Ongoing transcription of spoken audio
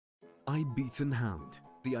Ibizan Hound.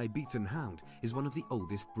 The Ibizan Hound is one of the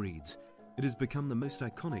oldest breeds. It has become the most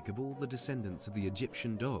iconic of all the descendants of the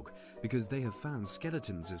Egyptian dog because they have found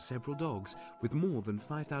skeletons of several dogs with more than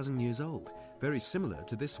 5,000 years old, very similar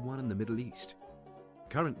to this one in the Middle East.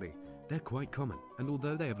 Currently, they're quite common, and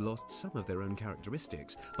although they have lost some of their own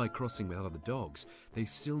characteristics by crossing with other dogs, they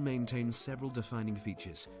still maintain several defining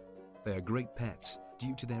features. They are great pets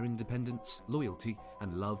due to their independence, loyalty,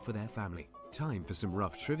 and love for their family. Time for some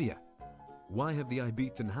rough trivia. Why have the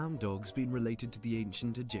Ibizan Hound dogs been related to the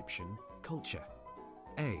ancient Egyptian culture?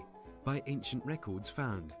 A. By ancient records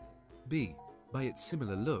found. B. By its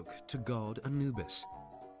similar look to god Anubis.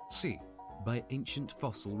 C. By ancient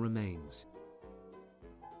fossil remains.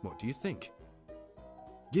 What do you think?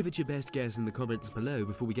 Give it your best guess in the comments below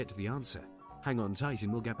before we get to the answer. Hang on tight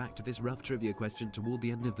and we'll get back to this rough trivia question toward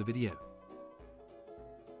the end of the video.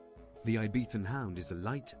 The Ibizan Hound is a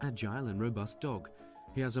light, agile and robust dog.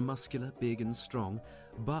 He has a muscular, big and strong,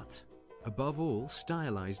 but above all,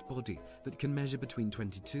 stylized body that can measure between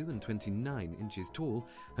 22 and 29 inches tall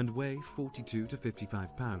and weigh 42 to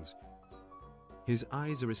 55 pounds. His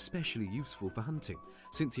eyes are especially useful for hunting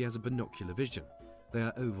since he has a binocular vision. They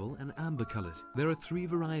are oval and amber colored. There are 3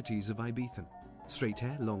 varieties of Ibizan: straight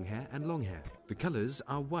hair, long hair and long hair. The colors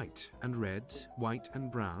are white and red, white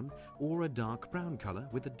and brown, or a dark brown color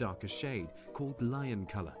with a darker shade called lion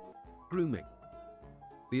color. Grooming.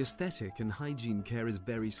 The aesthetic and hygiene care is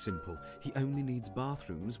very simple. He only needs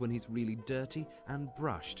bathrooms when he's really dirty and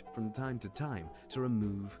brushed from time to time to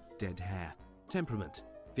remove dead hair. Temperament.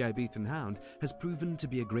 The Ibizan Hound has proven to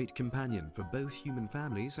be a great companion for both human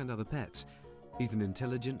families and other pets. He's an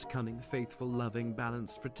intelligent, cunning, faithful, loving,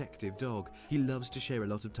 balanced, protective dog. He loves to share a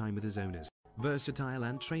lot of time with his owners. Versatile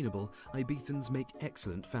and trainable, Ibizans make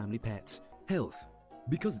excellent family pets. Health.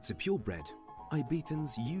 Because it's a purebred,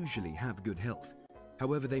 Ibizans usually have good health.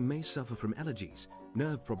 However, they may suffer from allergies,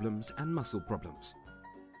 nerve problems and muscle problems.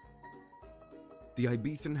 The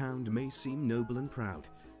Ibizan Hound may seem noble and proud,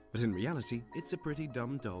 but in reality, it's a pretty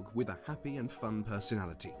dumb dog with a happy and fun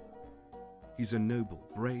personality. He's a noble,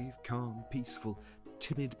 brave, calm, peaceful,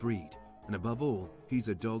 timid breed, and above all, he's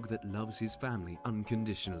a dog that loves his family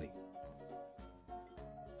unconditionally.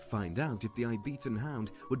 Find out if the Ibizan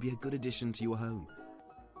Hound would be a good addition to your home.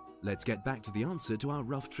 Let's get back to the answer to our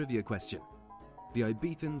rough trivia question. The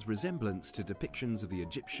Ibizan's resemblance to depictions of the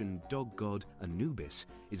Egyptian dog god Anubis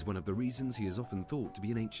is one of the reasons he is often thought to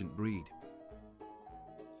be an ancient breed.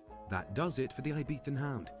 That does it for the Ibizan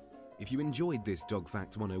Hound. If you enjoyed this Dog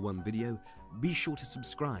Facts 101 video, be sure to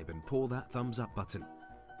subscribe and pull that thumbs up button.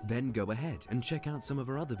 Then go ahead and check out some of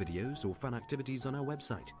our other videos or fun activities on our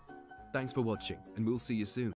website. Thanks for watching, and we'll see you soon.